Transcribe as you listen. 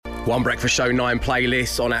One Breakfast Show, 9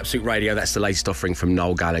 playlists on Absolute Radio. That's the latest offering from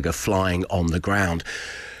Noel Gallagher, Flying on the Ground.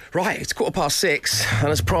 Right, it's 6:15, and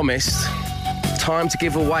as promised, time to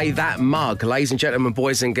give away that mug. Ladies and gentlemen,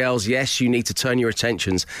 boys and girls, yes, you need to turn your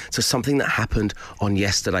attentions to something that happened on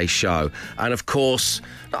yesterday's show. And of course,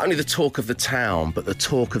 not only the talk of the town, but the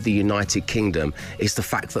talk of the United Kingdom is the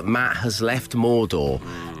fact that Matt has left Mordor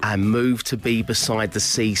and moved to be beside the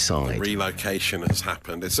seaside. Relocation has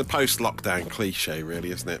happened. It's a post-lockdown cliche, really,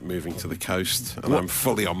 isn't it? Moving to the coast, and I'm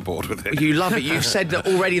fully on board with it. You love it. You've said that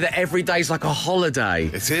already, that every day's like a holiday.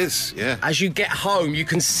 It is, yeah. As you get home, you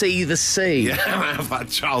can see the sea. Yeah, I have that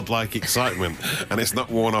childlike excitement, and it's not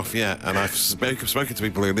worn off yet. And I've spoken to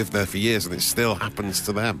people who lived there for years, and it still happens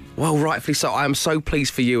to them. Well, rightfully so. I am so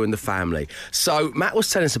pleased for you and the family. So, Matt was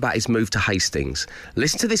telling us about his move to Hastings.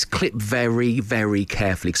 Listen to this clip very, very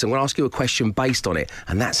carefully, because I'm going to ask you a question based on it,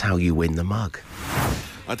 and that's how you win the mug.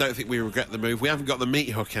 I don't think we regret the move. We haven't got the meat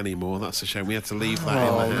hook anymore. That's a shame. We had to leave that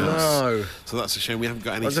in the house. No. So that's a shame. We haven't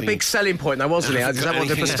got anything. It was a big selling point, though, wasn't it? Is that what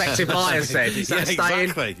the prospective buyer said? Is that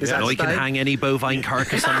staying? Exactly. Is that I can hang any bovine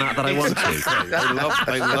carcass on that I want to.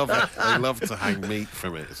 They love it. They love to hang meat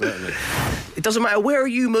from it, certainly. It doesn't matter where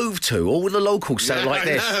you move to, all the locals sound like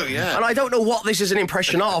this. I know, yeah. And I don't know what this is an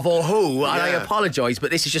impression of or who, and I apologise,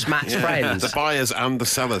 but this is just Matt's friends. The buyers and the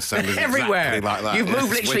sellers sound everywhere. Exactly like that. You've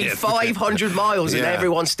moved literally 500 miles and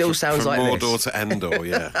everyone still sounds like Mordor this. to Endor,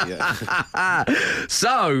 yeah.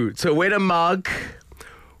 So, to win a mug,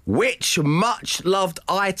 which much-loved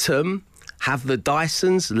item have the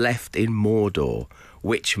Dysons left in Mordor?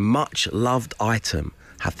 Which much-loved item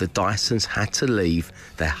have the Dysons had to leave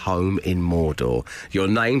their home in Mordor? Your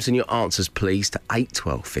names and your answers, please, to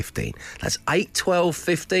 81215. That's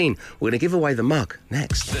 81215. We're going to give away the mug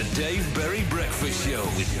next. The Dave Berry Breakfast Show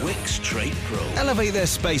with Wix Trade Pro. Elevate their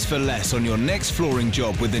space for less on your next flooring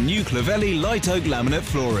job with the new Clavelli Light Oak Laminate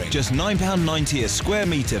Flooring. Just £9.90 a square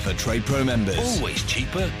metre for Trade Pro members. Always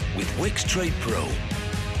cheaper with Wix Trade Pro.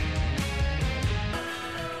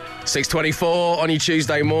 6:24 on your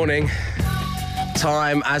Tuesday morning.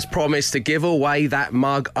 Time, as promised, to give away that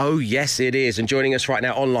mug. Oh, yes, it is. And joining us right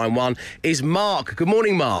now on line one is Mark. Good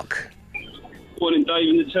morning, Mark. Morning, Dave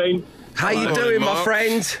and the team. How you doing, Mark. my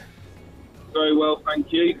friend? Very well,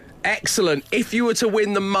 thank you. Excellent. If you were to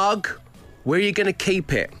win the mug, where are you going to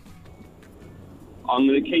keep it? I'm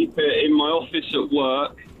going to keep it in my office at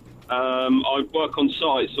work. I work on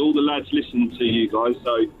site, so all the lads listen to you guys,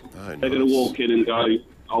 so they're going to walk in and go,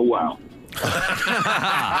 oh, wow.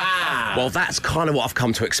 Well, that's kind of what I've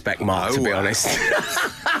come to expect, Mark, to be honest.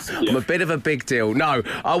 I'm a bit of a big deal. No.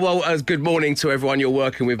 Oh, well, good morning to everyone you're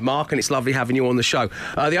working with, Mark, and it's lovely having you on the show.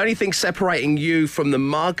 The only thing separating you from the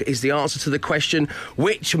mug is the answer to the question,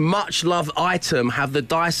 which much-loved item have the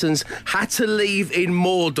Dysons had to leave in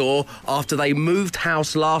Mordor after they moved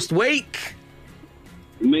house last week?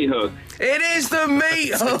 Meat hook. It is the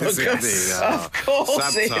meat hook. Of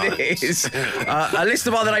course it is. A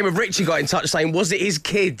listener by the name of Richie got in touch saying, was it his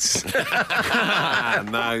kids? No,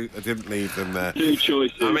 I didn't leave them there. Two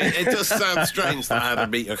choices. I mean, it does sound strange that I had a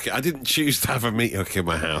meat hook. I didn't choose to have a meat hook in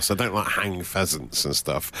my house. I don't like hang pheasants and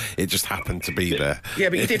stuff. It just happened to be there. Yeah,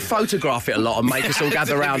 but you did photograph it a lot and make us all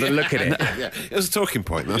gather around and look at it. Yeah, it was a talking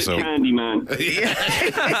point, that's all. Candyman.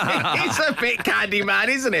 It's a bit Candyman,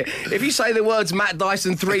 isn't it? If you say the words Matt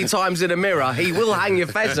Dyson 3 times in a mirror, he will hang your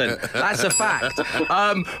pheasant. That's a fact.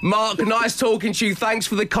 Mark, nice talking to you. Thanks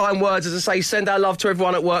for the kind words. As I say, send our love to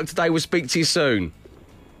everyone at work today. We'll speak to you soon.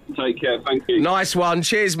 Take care, thank you. Nice one.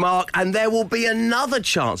 Cheers, Mark. And there will be another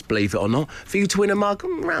chance, believe it or not, for you to win a mug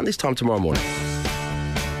around this time tomorrow morning.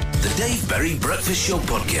 The Dave Berry Breakfast Show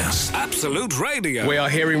podcast. Absolute Radio. We are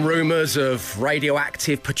hearing rumours of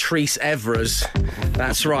radioactive Patrice Evras.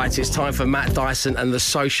 That's right, it's time for Matt Dyson and the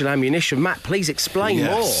social ammunition. Matt, please explain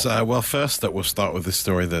more. Well, first up, we'll start with the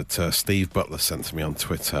story that Steve Butler sent to me on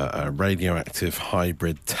Twitter, radioactive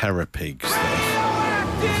hybrid terror pig stuff.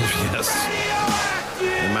 Yes.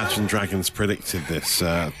 Imagine Dragons predicted this.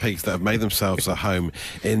 Pigs that have made themselves a home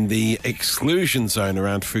in the exclusion zone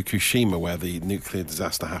around Fukushima, where the nuclear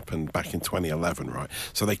disaster happened back in 2011, right?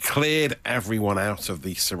 So they cleared everyone out of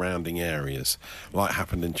the surrounding areas, like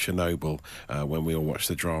happened in Chernobyl when we all watched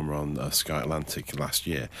the drama on Sky Atlantic last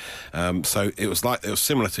year. So it was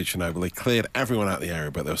similar to Chernobyl. They cleared everyone out of the area,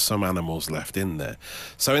 but there were some animals left in there.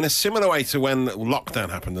 So in a similar way to when lockdown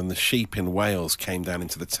happened and the sheep in Wales came down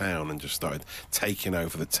into the town and just started taking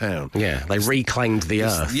over the town. Yeah, they reclaimed the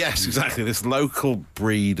earth. Yes, exactly. This local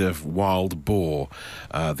breed of wild boar,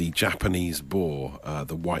 the Japanese boar,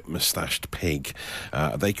 the white moustached pig,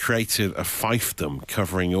 they created a fiefdom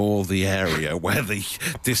covering all the area where the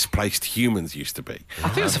displaced humans used to be. I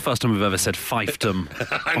think it's the first time we've ever said fiefdom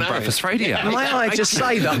on Breakfast Radio. May I just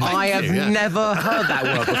say that I have never heard that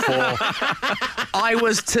word before. I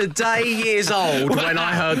was today years old when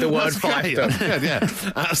I heard the word fiefdom. Good, yeah.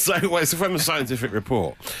 So it's from a scientific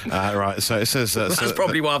report. Right, so it says... That's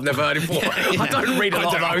probably why I've never heard it before. I don't read a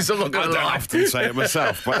lot of those, I'm not going to lie. I don't often say it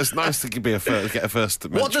myself, but it's nice to get a first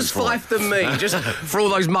mention. What does fiefdom mean? Just for all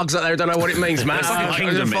those mugs out there who don't know what it means, man. It's like a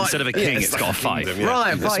kingdom. Instead of a king, it's got a fief. Kingdom, yeah.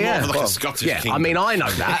 Right, it's right, yeah. more like a Scottish kingdom. I mean, I know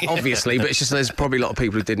that, obviously, but it's just there's probably a lot of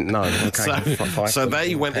people who didn't know. Okay, so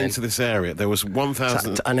they went into this area. There was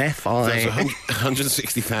 1,000... An FI. There was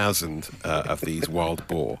 160,000 of these wild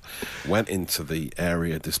boar went into the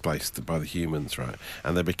area displaced by the humans, right?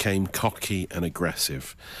 And they became cocky and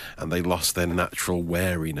aggressive, and they lost their natural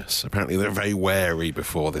wariness. Apparently, they were very wary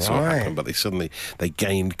before this all happened, but they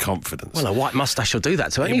gained confidence. Well, a white moustache will do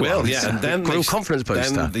that to anyone. It will, yeah. And then real confidence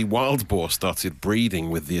booster. Then the wild boar started breeding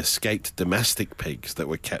with the escaped domestic pigs that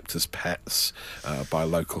were kept as pets by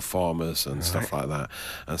local farmers and stuff like that.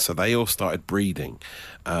 And so they all started breeding.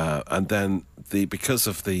 And then because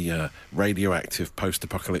of the radioactive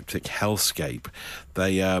post-apocalyptic hellscape,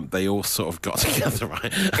 they all sort of got together,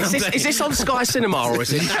 right? Is this on Sky Cinema or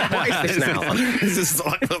is it? What is this now? This is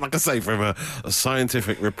like I say, from a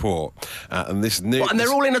scientific report, and this new. And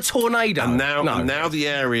they're all in a tornado. And now the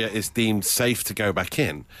area is deemed safe to go back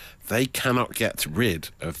in. They cannot get rid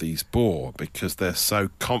of these boar because they're so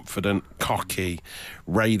confident, cocky,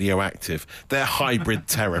 radioactive. They're hybrid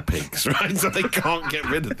terror pigs, right? So they can't get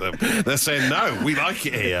rid of them. They're saying, no, we like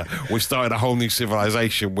it here. We've started a whole new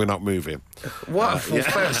civilization. We're not moving. What?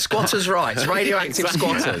 Squatters' rights, radioactive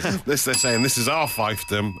squatters. They're saying, this is our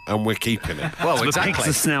fiefdom and we're keeping it. Well, so exactly. the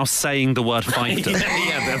pigs are now saying the word fiefdom.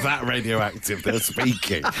 Yeah, they're that radioactive. They're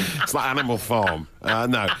speaking. It's like Animal Farm.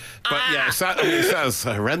 No. But yeah, it sounds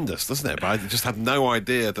horrendous, doesn't it? But I just had no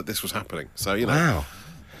idea that this was happening. So, you know. Wow.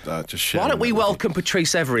 Why don't we welcome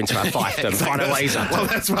Patrice Ever into our fiefdom? Find a ways up. Well,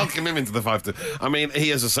 let's welcome him into the fiefdom. I mean, he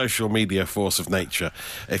is a social media force of nature.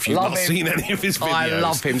 If you've not seen any of his videos, I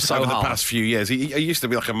love him so over hard. the past few years, he used to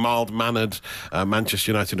be like a mild-mannered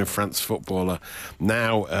Manchester United and France footballer.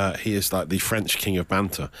 Now he is like the French king of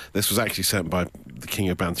banter. This was actually sent by the king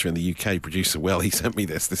of banter in the UK, producer Will. He sent me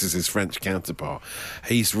this. This is his French counterpart.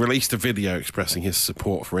 He's released a video expressing his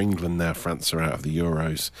support for England now France are out of the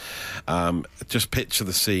Euros. Just picture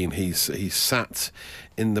the scene. He's sat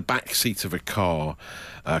in the back seat of a car,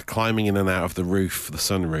 climbing in and out of the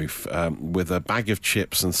sunroof, with a bag of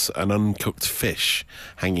chips and an uncooked fish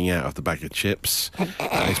hanging out of the bag of chips.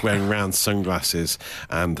 He's wearing round sunglasses,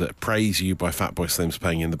 and Praise You by Fatboy Slim's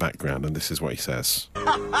playing in the background, and this is what he says. Hey,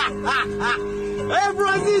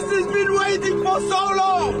 Brazil has been waiting for so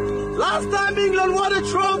long. Last time England won a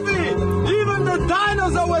trophy, even the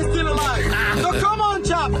dinosaurs were still alive. So come on,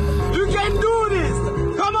 chap, you can do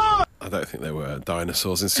this. Come on. I don't think there were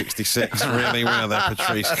dinosaurs in '66, really, were there,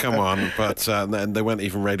 Patrice? Come on. But then there weren't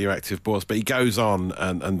even radioactive boars. But he goes on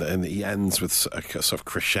and he ends with a sort of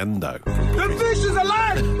crescendo. The fish is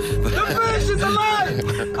alive! The fish is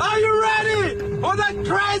alive! Are you ready for that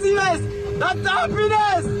craziness, that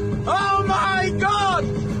happiness? Oh my God!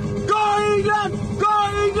 Go England! Go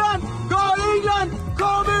England! Go England!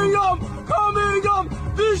 Come England! Come England!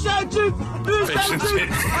 Fish and chips! Fish and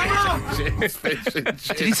chips! Come on!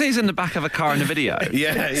 Did he say he's in the back of a car in the video?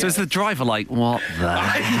 Yeah. So is the driver like, what the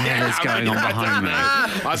hell is going on behind me?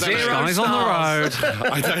 This guy's on the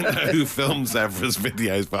road. I don't know who films Evra's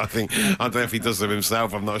videos, but I don't know if he does them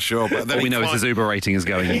himself. I'm not sure. But then all we know is his Uber rating is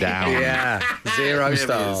going down. Yeah, 0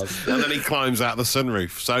 stars. And then he climbs out the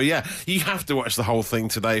sunroof. So yeah, you have to watch the whole thing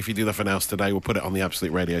today. If you do nothing else today, we'll put it on the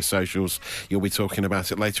Absolute Radio socials. You'll be talking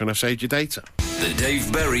about it later, and I've saved your data. The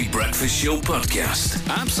Dave Berry Breakfast Show Podcast.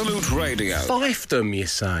 Absolute Radio. Fiefdom, you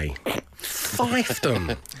say?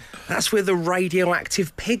 Fiefdom. That's where the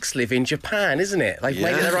radioactive pigs live in Japan, isn't it? They've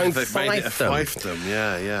made it their own fiefdom. Made it a fiefdom,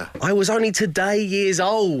 yeah. I was only today years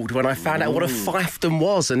old when I found out what a fiefdom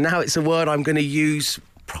was, and now it's a word I'm going to use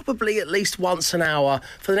probably at least once an hour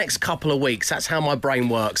for the next couple of weeks. That's how my brain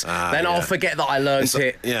works. Then I'll forget that I learned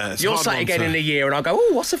it. You'll say it again in a year and I'll go,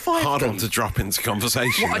 oh, what's a fiefdom? Hard one to drop into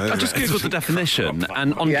conversation. Well, I just Googled the definition,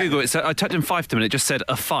 and on Google, I typed in fiefdom and it just said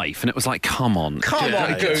a fife, and it was like, come on.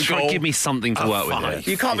 Google. Try give me something to work with.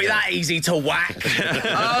 You can't be that easy to whack.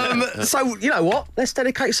 So, you know what? Let's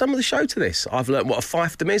dedicate some of the show to this. I've learnt what a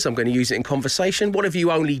fiefdom is. I'm going to use it in conversation. What have you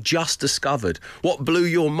only just discovered? What blew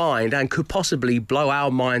your mind and could possibly blow our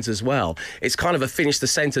minds as well. It's kind of a finish the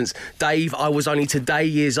sentence. Dave, I was only today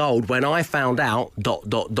years old when I found out...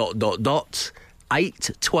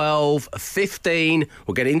 8, 12, 15.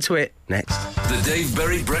 We'll get into it next. The Dave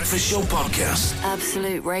Berry Breakfast Show Podcast.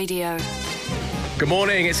 Absolute Radio. Good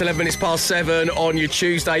morning, it's 11 minutes past 7 on your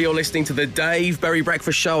Tuesday. You're listening to the Dave Berry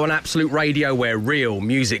Breakfast Show on Absolute Radio, where real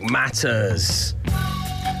music matters.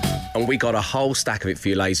 And we got a whole stack of it for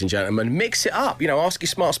you, ladies and gentlemen. Mix it up. You know, ask your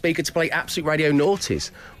smart speaker to play Absolute Radio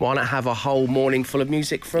noughties. Why not have a whole morning full of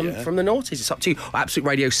music from the noughties? It's up to you. Absolute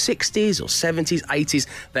Radio 60s or 70s, 80s.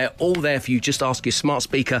 They're all there for you. Just ask your smart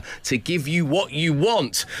speaker to give you what you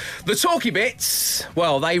want. The talky bits,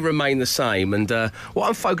 well, they remain the same. And what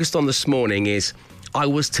I'm focused on this morning is... I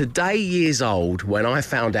was today years old when I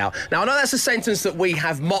found out... Now, I know that's a sentence that we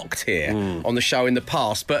have mocked here on the show in the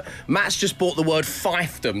past, but Matt's just brought the word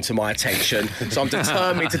fiefdom to my attention, so I'm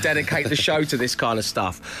determined to dedicate the show to this kind of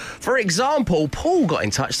stuff. For example, Paul got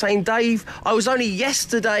in touch saying, Dave, I was only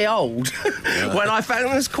yesterday old when I found...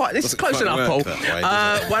 This is close enough, Paul.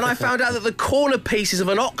 When I found out that the corner pieces of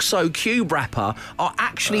an OXO cube wrapper are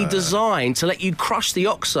actually designed to let you crush the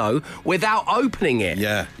OXO without opening it.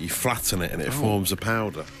 Yeah, you flatten it and it forms a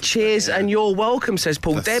powder. Cheers and you're welcome, says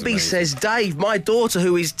Paul. That's Debbie amazing. says, Dave, my daughter,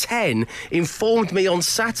 who is 10, informed me on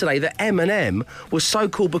Saturday that Eminem was so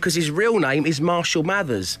cool because his real name is Marshall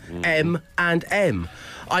Mathers. M and M.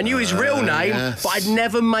 I knew his real name, but I'd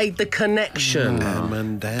never made the connection.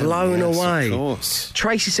 Blown away. Of course.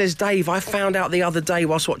 Tracy says, Dave, I found out the other day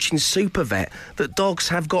whilst watching Super Vet that dogs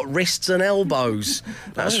have got wrists and elbows.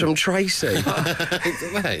 That's from Tracy.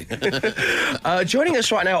 Joining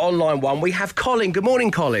us right now on line 1, we have Colin. Good morning,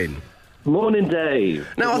 Colin. Morning, Dave.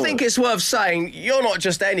 Now, I think it's worth saying you're not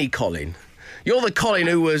just any Colin. You're the Colin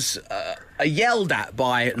who was yelled at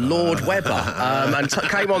by Lord Webber and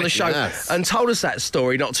came on the show and told us that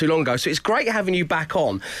story not too long ago. So it's great having you back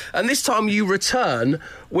on. And this time you return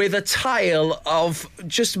with a tale of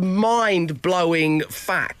just mind-blowing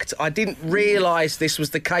fact. I didn't realise this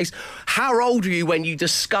was the case. How old were you when you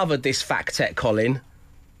discovered this fact, Colin?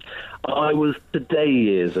 I was today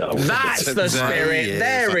years old. That's the spirit.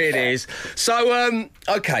 There it is. So,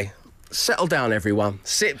 OK. Settle down, everyone.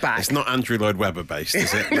 Sit back. It's not Andrew Lloyd Webber based,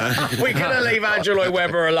 is it? No? We're going to leave Andrew Lloyd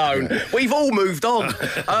Webber alone. We've all moved on.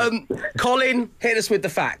 Colin, hit us with the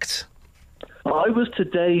fact. I was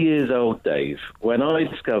today years old, Dave, when I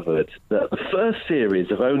discovered that the first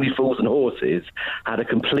series of Only Fools and Horses had a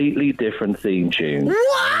completely different theme tune.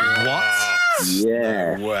 What?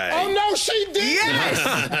 Yeah. No way. Oh, no, she did!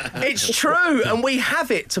 Yes! It's true, and we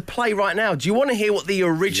have it to play right now. Do you want to hear what the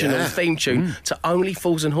original theme tune to Only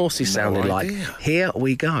Fools and Horses sounded like? Here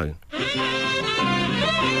we go.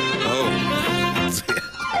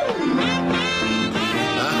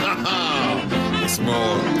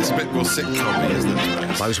 It's a bit more sitcom-y, isn't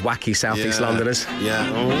it? Those wacky South East Londoners.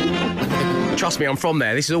 Yeah. Trust me, I'm from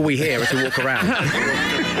there. This is all we hear as we walk around.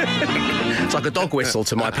 It's like a dog whistle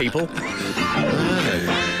to my people.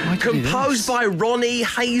 Composed by Ronnie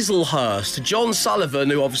Hazelhurst. John Sullivan,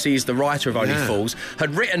 who obviously is the writer of Only Fools,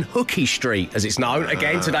 had written Hooky Street, as it's known.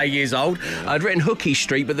 Again, today years old. Had written Hooky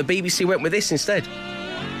Street, but the BBC went with this instead.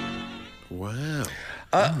 Wow.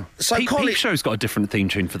 So Peep Show's got a different theme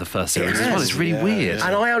tune for the first series as well. It's really weird.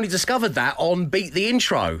 And I only discovered that on Beat the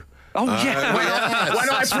Intro. Oh, yeah. When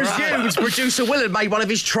I presumed producer Will had made one of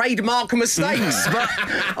his trademark mistakes. But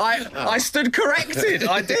I stood corrected.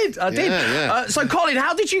 I did. Yeah. So, Colin,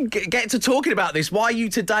 how did you get to talking about this? Why are you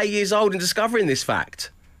today years old and discovering this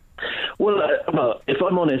fact? Well, if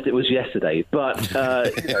I'm honest, it was yesterday, but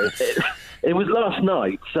it was last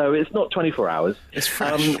night, so it's not 24 hours. It's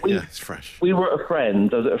fresh. It's fresh. I was at a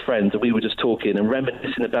friend's, and we were just talking and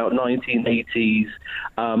reminiscing about 1980s.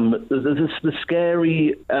 The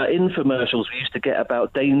scary infomercials we used to get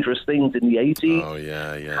about dangerous things in the 80s. Oh,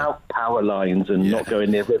 yeah. How power lines and not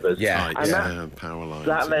going near rivers. Power lines.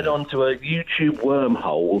 That led on to a YouTube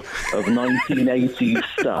wormhole of 1980s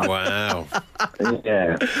stuff. Wow.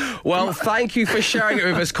 Yeah. Well, thank you for sharing it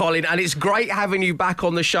with us, Colin, and it's great having you back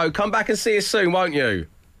on the show. Come back and see us soon, won't you?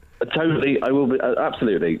 Totally, I will be,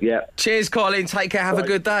 absolutely, yeah. Cheers, Colin. Take care. Have a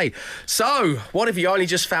good day. So, what have you only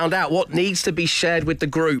just found out? What needs to be shared with the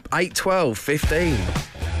group? 8, 12, 15.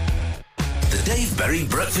 The Dave Berry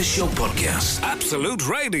Breakfast Show Podcast. Absolute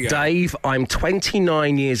Radio. Dave, I'm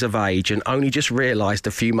 29 years of age and only just realised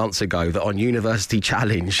a few months ago that on University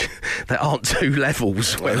Challenge there aren't two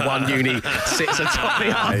levels where one uni sits atop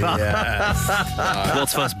the other.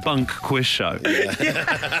 World's first bunk quiz show.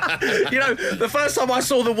 You know, the first time I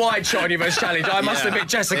saw the wide shot on University Challenge, I must admit,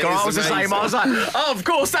 Jessica, I was the same. I was like, oh, of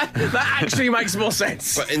course, that actually makes more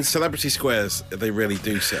sense. But in Celebrity Squares, they really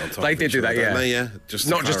do sit on top. They of did each do that, other, yeah. don't they? Yeah. Just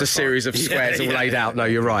not just a series of squares all laid out. No,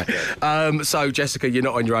 you're right. So, Jessica, you're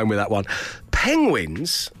not on your own with that one.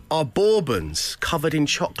 Penguins are bourbons covered in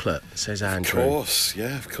chocolate, says Andrew. Of course,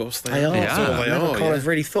 yeah, of course They are. Yeah. I never kind of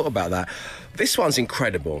really thought about that. This one's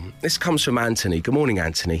incredible. This comes from Anthony. Good morning,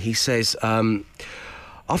 Anthony. He says,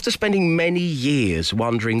 after spending many years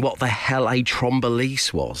wondering what the hell a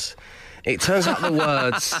trombolese was, it turns out the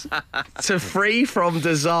words to free from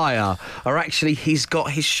desire are actually he's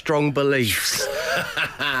got his strong beliefs.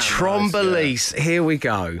 Trombolese, here we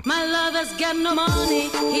go. My lover's got no money,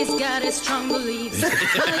 he's got his strong beliefs.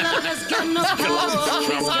 My lover's got no power,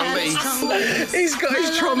 he's got his strong beliefs. He's got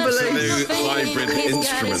his trombolese. New hybrid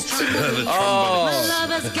instrument. The My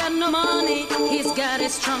lover's got no money, he's got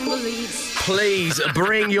his strong beliefs. Please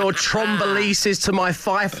bring your tromboleses to my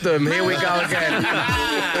fiefdom. Here we go again.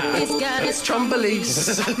 He's got his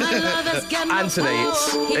Trombolese. My lover's got no Anthony,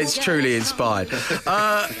 power, it's truly inspired.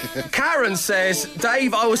 Karen says,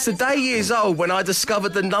 Dave, I was today years old when I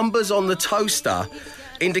discovered the numbers on the toaster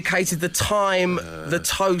indicated the time the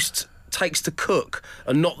toast takes to cook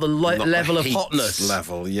and not the level of heat hotness.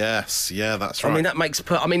 Level, yes. Yeah, that's right. I mean, that makes...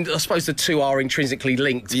 I suppose the two are intrinsically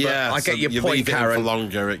linked, yeah, but I get so your you point, leave it in Karen. for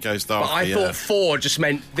longer, it goes darker. But I thought 4 just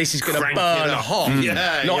meant this is going to Crank burn it up. hot.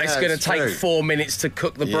 Yeah, not it's going to it's take true. 4 minutes to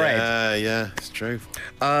cook the bread. Yeah, it's true.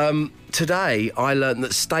 Today, I learned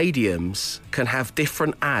that stadiums can have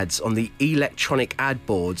different ads on the electronic ad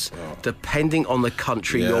boards depending on the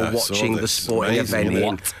country Yeah, you're I saw watching the this. sporting Amazing, event isn't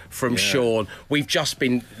in. it? From Sean. We've just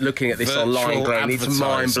been looking at this Virtual online, Glenn. It's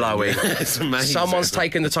advertising. mind-blowing. It's amazing. Someone's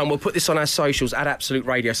taken the time. We'll put this on our socials at Absolute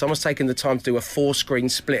Radio. Someone's taken the time to do a 4-screen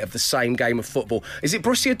split of the same game of football. Is it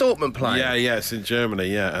Borussia Dortmund playing? Yeah, it's in Germany,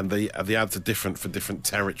 yeah, and the ads are different for different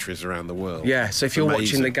territories around the world. Yeah, so if you're Amazing.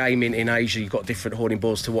 watching the game in Asia, you've got different hoarding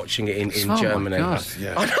boards to watching it in Oh, my Germany. God.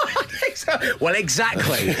 Yeah. I know. Well,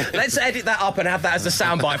 exactly. Let's edit that up and have that as a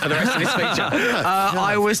soundbite for the rest of this feature.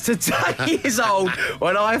 I was today years old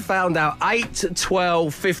when I found out 8,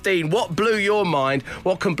 12, 15. What blew your mind?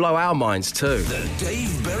 What can blow our minds too? The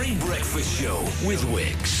Dave Berry Breakfast Show with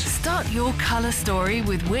Wix. Start your colour story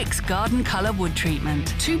with Wix Garden Colour Wood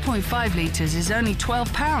Treatment. 2.5 litres is only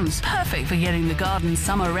 £12. Perfect for getting the garden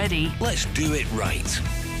summer ready. Let's do it right.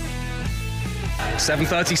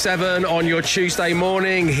 7:37 on your Tuesday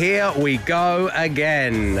morning. Here we go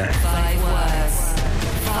again. 5 words,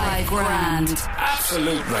 5 grand.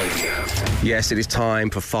 Absolute Radio. Yes, it is time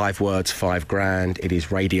for 5 words, 5 grand. It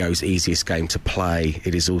is radio's easiest game to play.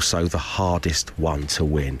 It is also the hardest one to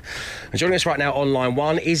win. And joining us right now on line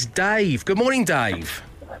 1 is Dave. Good morning, Dave.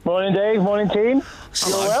 Morning, Dave. Morning, team.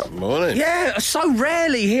 You all well? Morning. Yeah, so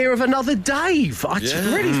rarely hear of another Dave. I just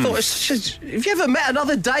Yeah. really thought... Have you ever met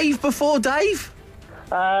another Dave before, Dave?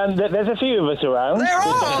 There's a few of us around. There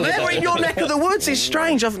are. They're in your neck of the woods. It's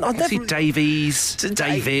strange. I've never... See Davies,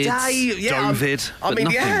 David, Dave, yeah, David. I mean,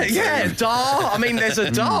 but nothing. yeah, Dar. I mean, there's a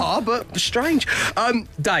Dar, but strange.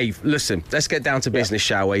 Dave, listen, let's get down to business,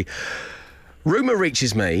 shall we? Rumour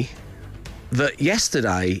reaches me that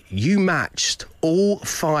yesterday you matched all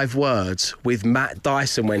 5 words with Matt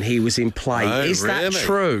Dyson when he was in play. Oh, Is that really?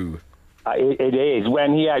 true? It is.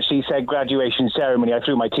 When he actually said graduation ceremony, I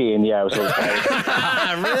threw my tea in the air. So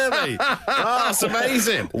Really? Oh, that's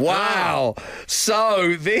amazing. Wow.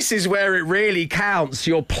 So this is where it really counts.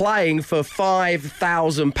 You're playing for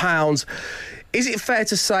 £5,000. Is it fair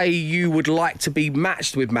to say you would like to be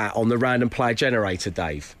matched with Matt on the random player generator,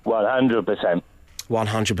 Dave? 100%.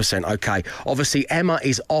 100%. OK. Obviously, Emma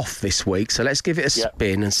is off this week, so let's give it a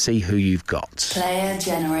spin and see who you've got. Player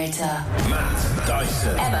generator. Matt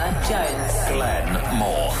Dyson. Emma Jones. Glenn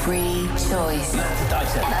Moore. Free choice. Matt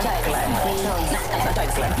Dyson.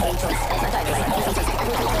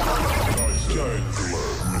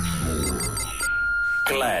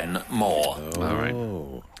 Glenn Moore. All right.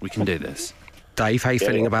 We can do this. Dave, how you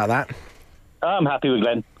feeling about that? I'm happy with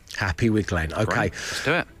Glenn. Happy with Glenn. OK. Right, let's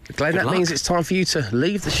do it. Glenn, Good that luck. means it's time for you to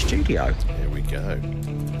leave the studio. Here we go.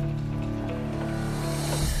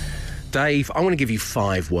 Dave, I'm going to give you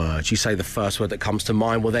 5 words. You say the first word that comes to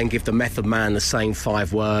mind. We'll then give the Method Man the same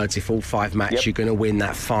 5 words. If all 5 match, you're going to win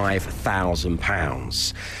that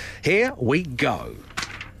 £5,000. Here we go.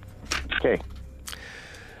 Okay.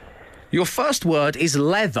 Your first word is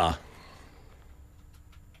leather.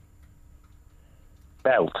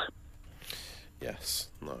 Belt. Yes,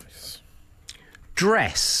 nice.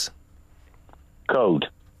 Dress. Code.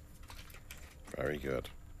 Very good.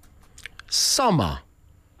 Summer.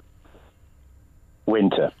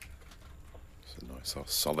 Winter. It's a nice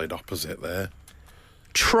solid opposite there.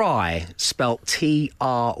 Try, spelt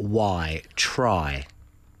T-R-Y. Try.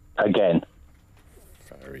 Again.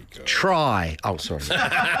 Very good. Try. Oh, sorry.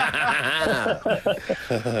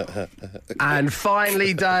 And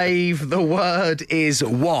finally, Dave, the word is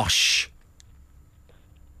wash.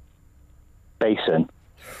 Basin.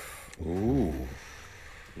 Ooh.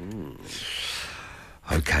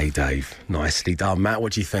 Okay, Dave. Nicely done. Matt,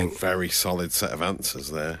 what do you think? Very solid set of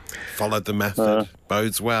answers there. Followed the method.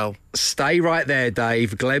 Bodes well. Stay right there,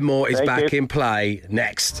 Dave. Glenmore is back in play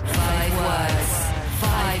next. 5 words,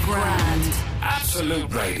 5 grand.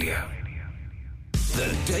 Absolute Radio.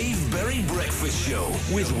 The Dave Berry Breakfast Show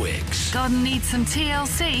with Wix. Garden needs some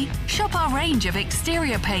TLC? Shop our range of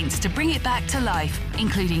exterior paints to bring it back to life,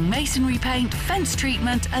 including masonry paint, fence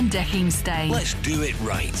treatment and decking stain. Let's do it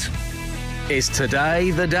right. Is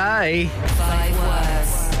today the day? 5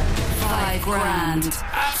 words, 5 grand.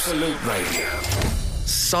 Absolute Radio.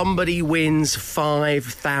 Somebody wins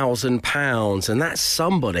 £5,000, and that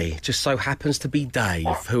somebody just so happens to be Dave,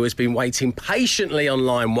 who has been waiting patiently on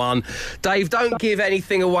line 1. Dave, don't give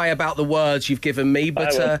anything away about the words you've given me,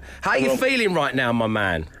 but how are you feeling right now, my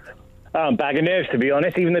man? I'm bag of nerves, to be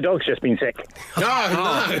honest. Even the dog's just been sick. No.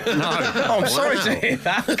 Oh, I'm sorry to hear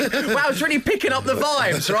that. Wow, it's really picking up the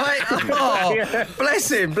vibes, right? Oh,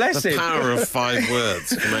 bless him. The power of 5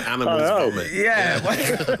 words can make animals vomit. Yeah.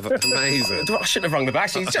 Amazing. I shouldn't have rung the bell.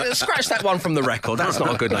 Actually, scratch that one from the record. That's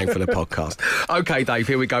not a good name for the podcast. OK, Dave,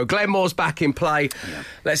 here we go. Glenmore's back in play. Yeah.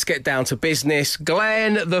 Let's get down to business.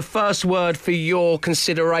 Glenn, the first word for your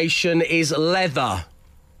consideration is leather.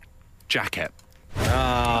 Jacket.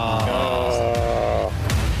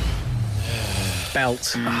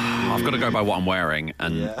 Belt. I've got to go by what I'm wearing,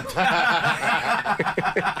 and it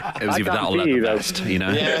was either that or leather vest, you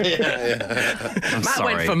know? Yeah. I'm Matt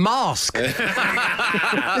sorry. went for mask. You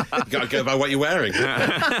got to go by what you're wearing.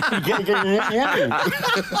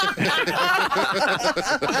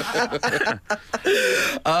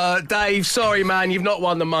 Dave, sorry, man, you've not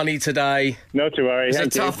won the money today. Not to worry. It's a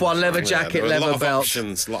tough one. Leather jacket, leather belt. A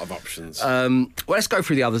lot of options. Well, let's go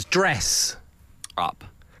through the others. Dress. Up.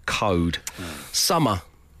 Code. Summer.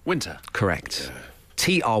 Winter. Correct. Yeah.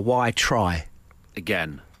 T-R-Y, try.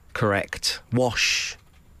 Again. Correct. Wash.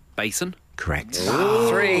 Basin. Correct.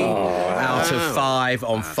 3 out of 5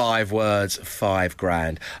 on 5 words, 5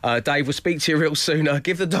 grand. Dave, we'll speak to you real soon.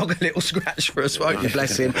 Give the dog a little scratch for us, won't you?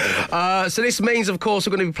 Bless him. So this means, of course,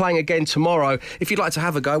 we're going to be playing again tomorrow. If you'd like to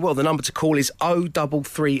have a go, well, the number to call is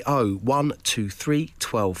 0330 123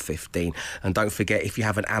 1215. And don't forget, if you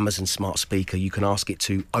have an Amazon smart speaker, you can ask it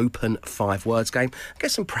to open 5 words game. Get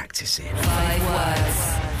some practice in. 5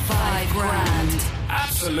 words, 5 grand.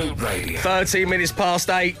 Absolute Radio. 13 minutes past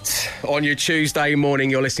 8 on your Tuesday morning.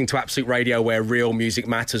 You're listening to Absolute Radio, where real music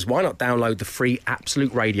matters. Why not download the free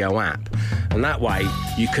Absolute Radio app? And that way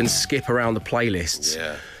you can skip around the playlists.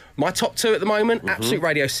 Yeah. My top 2 at the moment, Absolute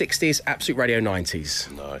Radio 60s, Absolute Radio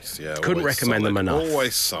 90s. Nice, yeah. Couldn't recommend them enough.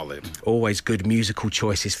 Always solid. Always good musical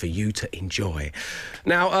choices for you to enjoy.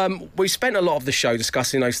 Now, we spent a lot of the show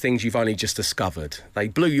discussing those things you've only just discovered. They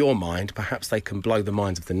blew your mind. Perhaps they can blow the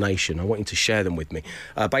minds of the nation. I want you to share them with me.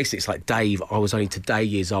 Basically, it's like, Dave, I was only today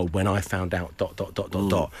years old when I found out ...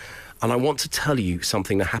 And I want to tell you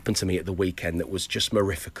something that happened to me at the weekend that was just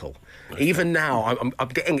mirifical. Okay. Even now, I'm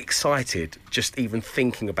getting excited just even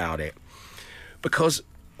thinking about it. Because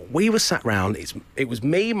we were sat round, it was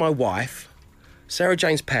me, my wife, Sarah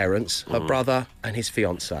Jane's parents, her brother and his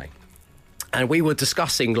fiancée. And we were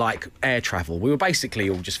discussing, like, air travel. We were basically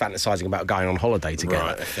all just fantasising about going on holiday together.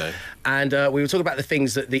 Right, okay. And we were talking about the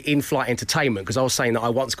things that the in-flight entertainment, because I was saying that I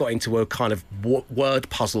once got into a kind of word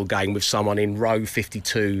puzzle game with someone in row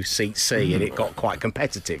 52, seat C, and it got quite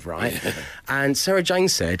competitive, right? Yeah. And Sarah Jane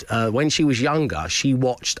said when she was younger, she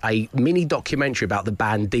watched a mini documentary about the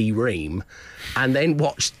band D-Ream and then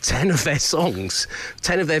watched 10 of their songs,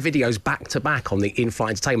 10 of their videos back to back on the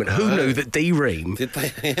in-flight entertainment. Who knew that D-Ream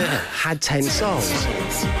had 10 songs?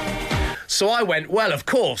 So I went, well, of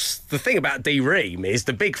course, the thing about D-Ream is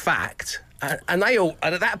the big fact, and they all,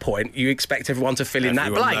 and at that point, you expect everyone to fill in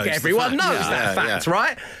that blank. Everyone knows that fact,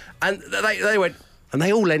 right? And they went, and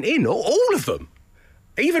they all lent in, all of them.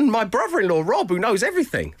 Even my brother-in-law, Rob, who knows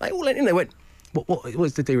everything, they all lent in. They went, what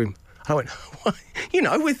was the D-Ream? I went, what? You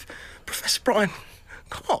know, with Professor Brian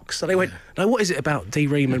Cox. And they went, no, what is it about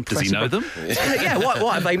D-Ream and Professor Does he know them? Yeah,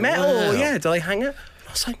 what have they met? Yeah. Or, do they hang out?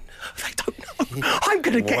 I was like, they don't know. I'm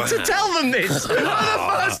going to get to tell them this for the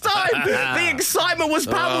first time. The excitement was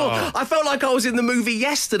palpable. I felt like I was in the movie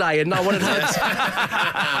Yesterday and no one had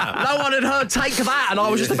heard Take That, and I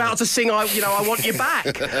was just about to sing I Want You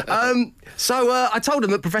Back. So I told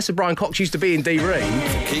them that Professor Brian Cox used to be in D-Ring.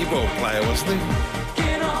 Keyboard player, wasn't he?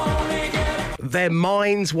 Their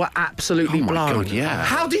minds were absolutely blown. God, yeah.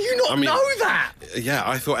 How do you not know that? Yeah,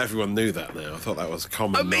 I thought everyone knew that now. I thought that was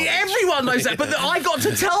common knowledge. Everyone knows that, but I got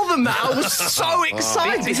to tell them that. I was so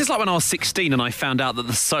excited. This is like when I was 16 and I found out that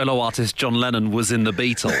the solo artist John Lennon was in the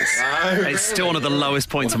Beatles. It's still one of the lowest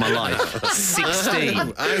points of my life. 16.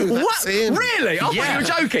 What? Really? I thought you were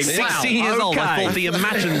joking. 16 years old. I thought the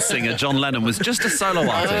Imagine singer John Lennon was just a solo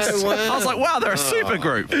artist. Wow. I was like, wow, they're a super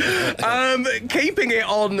group. Keeping it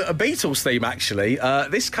on a Beatles theme, actually,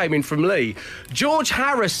 this came in from Lee. George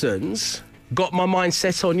Harrison's Got My Mind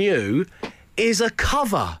Set on You is a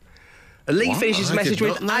cover. Lee finishes his message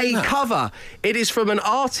with a cover. It is from an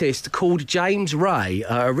artist called James Ray,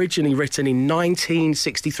 originally written in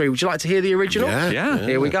 1963. Would you like to hear the original? Yeah.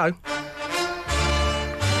 Here we go.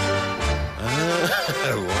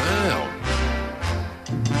 Oh, wow.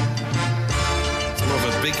 It's more of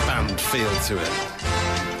a big band feel to it.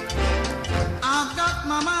 I've got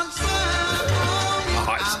my mind set.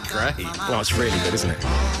 Oh, it's great. Well, it's really good, isn't it?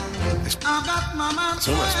 I've got my mind It's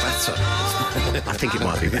almost better. I think it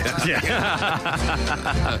might be better.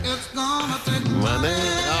 It's gonna take Money?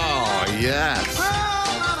 Oh, yes.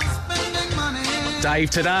 spending money. Dave,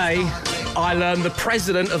 today I learned the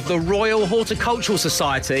president of the Royal Horticultural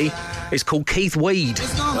Society is called Keith Weed.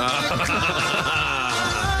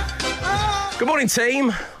 Good morning,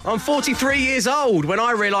 team. I'm 43 years old when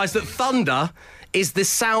I realised that thunder is the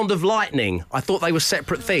sound of lightning. I thought they were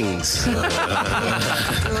separate things.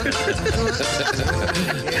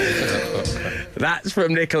 That's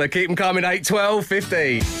from Nicola. Keep them coming, 8, 12,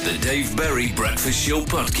 15. The Dave Berry Breakfast Show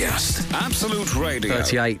Podcast. Absolute Radio.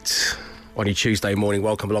 38 on your Tuesday morning.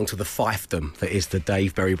 Welcome along to the fiefdom that is the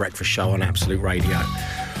Dave Berry Breakfast Show on Absolute Radio,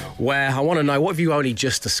 where I want to know, what have you only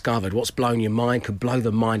just discovered? What's blown your mind could blow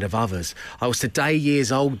the mind of others. I was today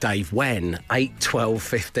years old, Dave, when? 8, 12,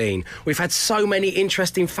 15. We've had so many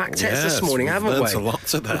interesting facts this morning, haven't we? Learned a lot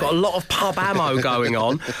today. We've got a lot of pub ammo going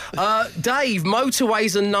on. Dave,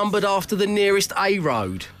 motorways are numbered after the nearest A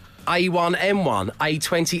road. A1, M1,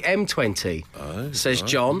 A20, M20, says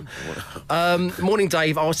John. Morning,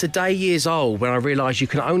 Dave. I was today years old when I realised you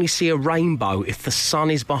can only see a rainbow if the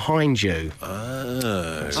sun is behind you.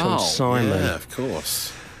 From Simon. Yeah, of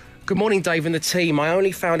course. Good morning, Dave and the team. I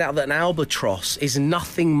only found out that an albatross is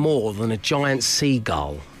nothing more than a giant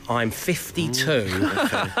seagull. I'm 52.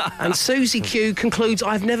 And Susie Q concludes,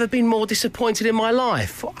 I've never been more disappointed in my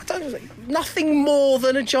life. Nothing more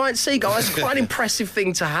than a giant seagull. That's quite an impressive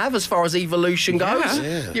thing to have as far as evolution goes.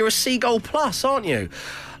 Yeah. You're a seagull plus, aren't you?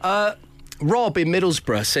 Rob in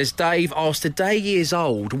Middlesbrough says, Dave, I was today years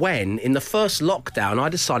old when, in the first lockdown, I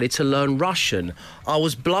decided to learn Russian. I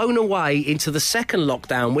was blown away into the second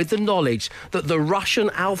lockdown with the knowledge that the Russian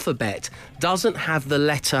alphabet doesn't have the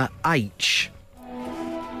letter H.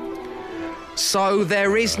 So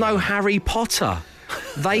there is no Harry Potter.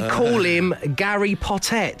 They call him Gary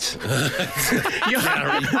Pottet.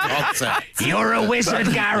 Harry Potter. You're a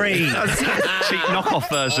wizard, Gary. Cheap knockoff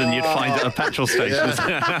version you'd find at a petrol station.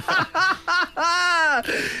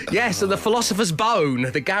 Yes, and the Philosopher's Bone,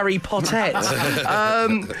 the Gary Pottet.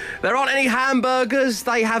 There aren't any hamburgers,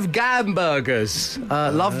 they have gamburgers.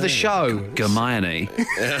 Love the show. Hermione.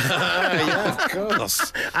 Yeah, of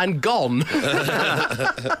course. And gone.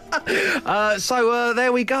 So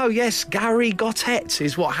there we go. Yes, Gary Gottet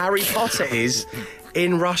is what Harry Potter is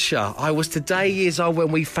in Russia. I was today years old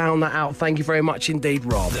when we found that out. Thank you very much indeed,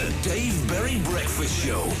 Rob. The Dave Berry Breakfast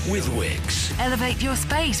Show with Wix. Elevate your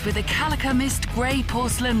space with a Calica Mist grey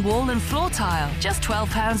porcelain wall and floor tile. Just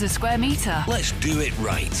 £12 a square metre. Let's do it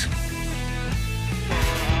right.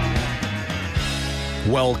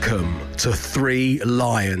 Welcome to Three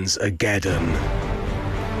Lions Ageddon.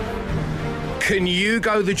 Can you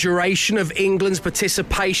go the duration of England's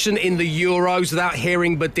participation in the Euros without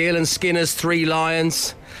hearing Badil and Skinner's Three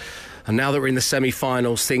Lions? And now that we're in the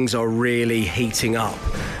semi-finals, things are really heating up.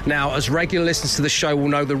 Now, as regular listeners to the show will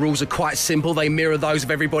know, the rules are quite simple. They mirror those of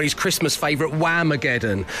everybody's Christmas favourite,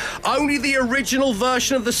 Whamageddon. Only the original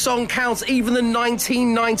version of the song counts. Even the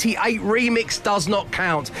 1998 remix does not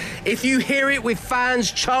count. If you hear it with fans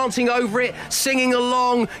chanting over it, singing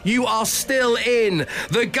along, you are still in.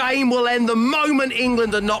 The game will end the moment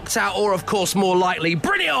England are knocked out, or, of course, more likely,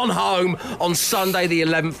 bring it on home on Sunday, the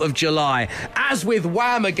 11th of July. As with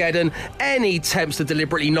Whamageddon, Any attempts to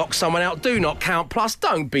deliberately knock someone out do not count. Plus,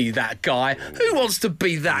 don't be that guy. Who wants to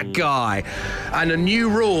be that guy? And a new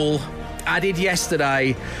rule added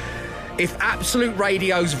yesterday. If Absolute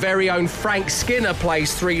Radio's very own Frank Skinner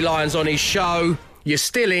plays Three Lions on his show, you're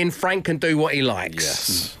still in. Frank can do what he likes.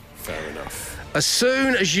 Yes, fair enough. As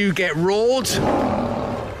soon as you get roared,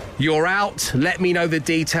 you're out. Let me know the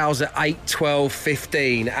details at 8, 12,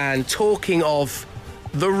 15. And talking of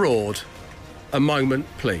the roared, a moment,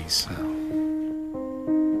 please.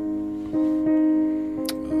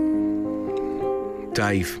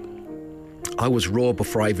 Dave, I was raw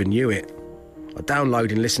before I even knew it. I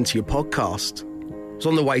downloaded and listened to your podcast. I was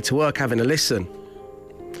on the way to work having a listen.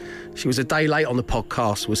 She was a day late on the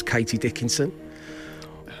podcast, was Katie Dickinson.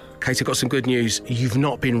 Katie, got some good news. You've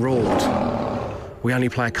not been roared. We only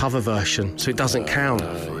play a cover version, so it doesn't count.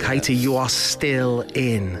 Yes. Katie, you are still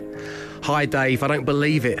in. Hi, Dave. I don't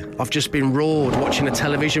believe it. I've just been roared watching a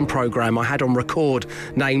television programme I had on record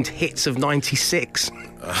named Hits of 96.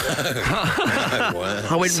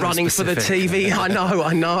 I went so running specific. For the TV.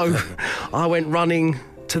 I know. I went running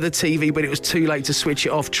to the TV, but it was too late to switch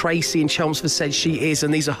it off. Tracy in Chelmsford said she is,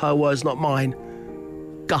 and these are her words, not mine.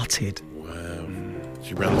 Gutted. Wow.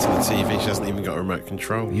 She ran to the TV. She hasn't even got a remote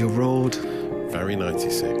control. You're roared. Very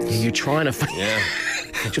 96. You're trying to find Yeah.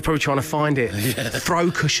 She's probably trying to find it. Yeah.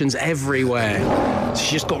 Throw cushions everywhere.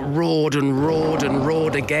 She just got roared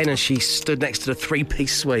again as she stood next to the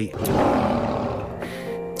three-piece suite.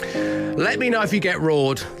 Let me know if you get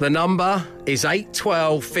roared. The number is 8,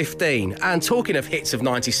 12, 15. And talking of hits of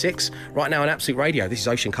 96, right now on Absolute Radio, this is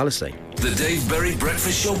Ocean Colour Scene. The Dave Berry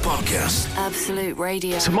Breakfast Show Podcast. Absolute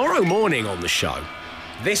Radio. Tomorrow morning on the show,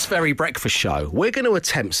 this very breakfast show, we're going to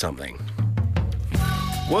attempt something.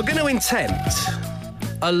 We're going to attempt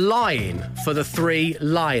a line for the Three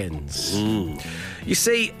Lions. You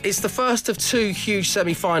see, it's the first of two huge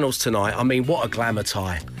semi-finals tonight. I mean, what a glamour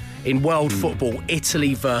tie. In world football,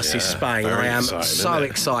 Italy versus Spain. I am so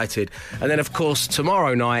excited. And then, of course,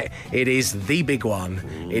 tomorrow night, it is the big one.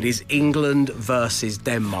 It is England versus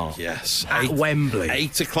Denmark. Yes. At Wembley.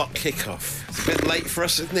 8 o'clock kickoff. It's a bit late for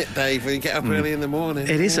us, isn't it, Dave? We get up early in the morning.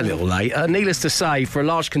 It is a little late. Needless to say, for a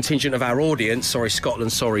large contingent of our audience, sorry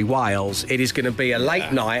Scotland, sorry Wales, it is going to be a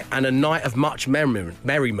late night and a night of much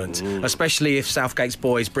merriment, especially if Southgate's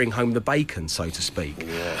boys bring home the bacon, so to speak.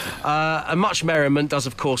 And much merriment does,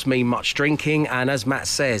 of course, mean much drinking, and as Matt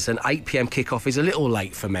says, an 8 p.m. kickoff is a little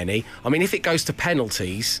late for many. I mean, if it goes to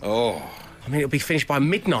penalties, I mean, it'll be finished by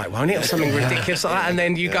midnight, won't it, or something ridiculous like that, and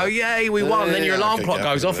then you go, yay, we won, and then your alarm clock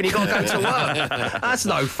goes off and you've got to go to work. That's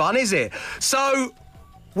no fun, is it? So,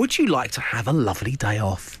 would you like to have a lovely day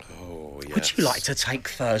off? Yes. Would you like to take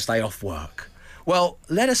Thursday off work? Well,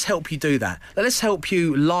 let us help you do that. Let us help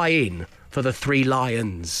you lie in for the Three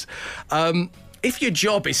Lions. If your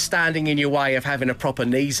job is standing in your way of having a proper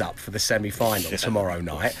knees up for the semi-final tomorrow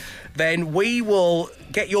night, then we will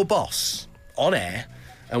get your boss on air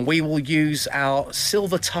and we will use our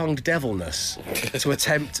silver-tongued devilness to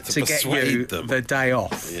attempt to get you the day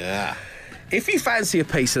off. Yeah. If you fancy a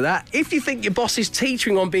piece of that, if you think your boss is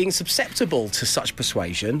teetering on being susceptible to such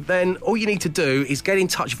persuasion, then all you need to do is get in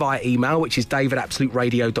touch via email, which is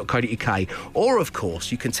dave@absoluteradio.co.uk, or, of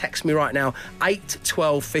course, you can text me right now, 8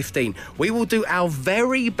 12 15. We will do our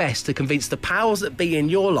very best to convince the powers that be in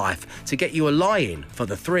your life to get you a lie-in for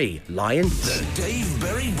the Three Lions. The Dave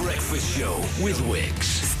Berry Breakfast Show with Wix.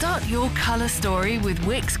 Start your colour story with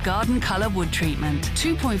Wix Garden Colour Wood Treatment.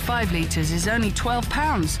 2.5 litres is only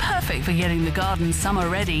 £12. Perfect for getting the garden summer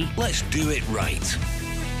ready. Let's do it right.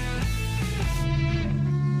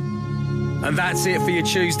 And that's it for your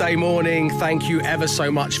Tuesday morning. Thank you ever so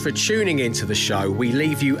much for tuning into the show. We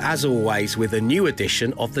leave you, as always, with a new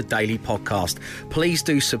edition of the Daily Podcast. Please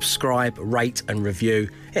do subscribe, rate and review.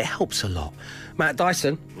 It helps a lot. Matt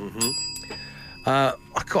Dyson.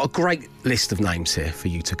 I've got a great list of names here for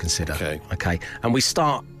you to consider. Okay. And we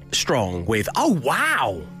start strong with, oh,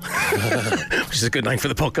 wow, which is a good name for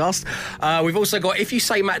the podcast. We've also got, if you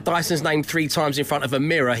say Matt Dyson's name 3 times in front of a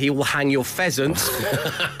mirror, he will hang your pheasants.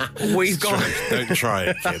 We've got Don't try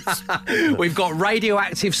it, kids. We've got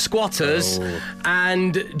radioactive squatters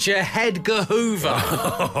and Jedgar Hoover.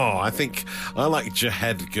 I think I like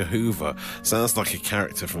Jedgar Hoover. Sounds like a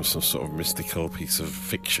character from some sort of mystical piece of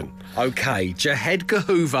fiction. Okay, Jedgar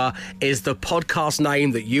Hoover is the podcast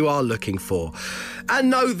name that you are looking for. And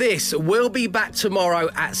know this, we'll be back tomorrow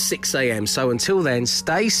at 6 a.m. So until then,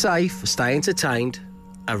 stay safe, stay entertained.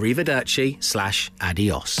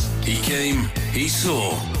 Arrivederci/adios. He came, he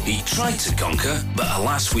saw, he tried to conquer, but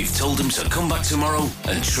alas, we've told him to come back tomorrow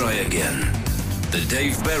and try again. The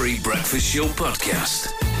Dave Berry Breakfast Show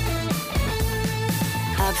Podcast.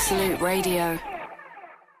 Absolute Radio.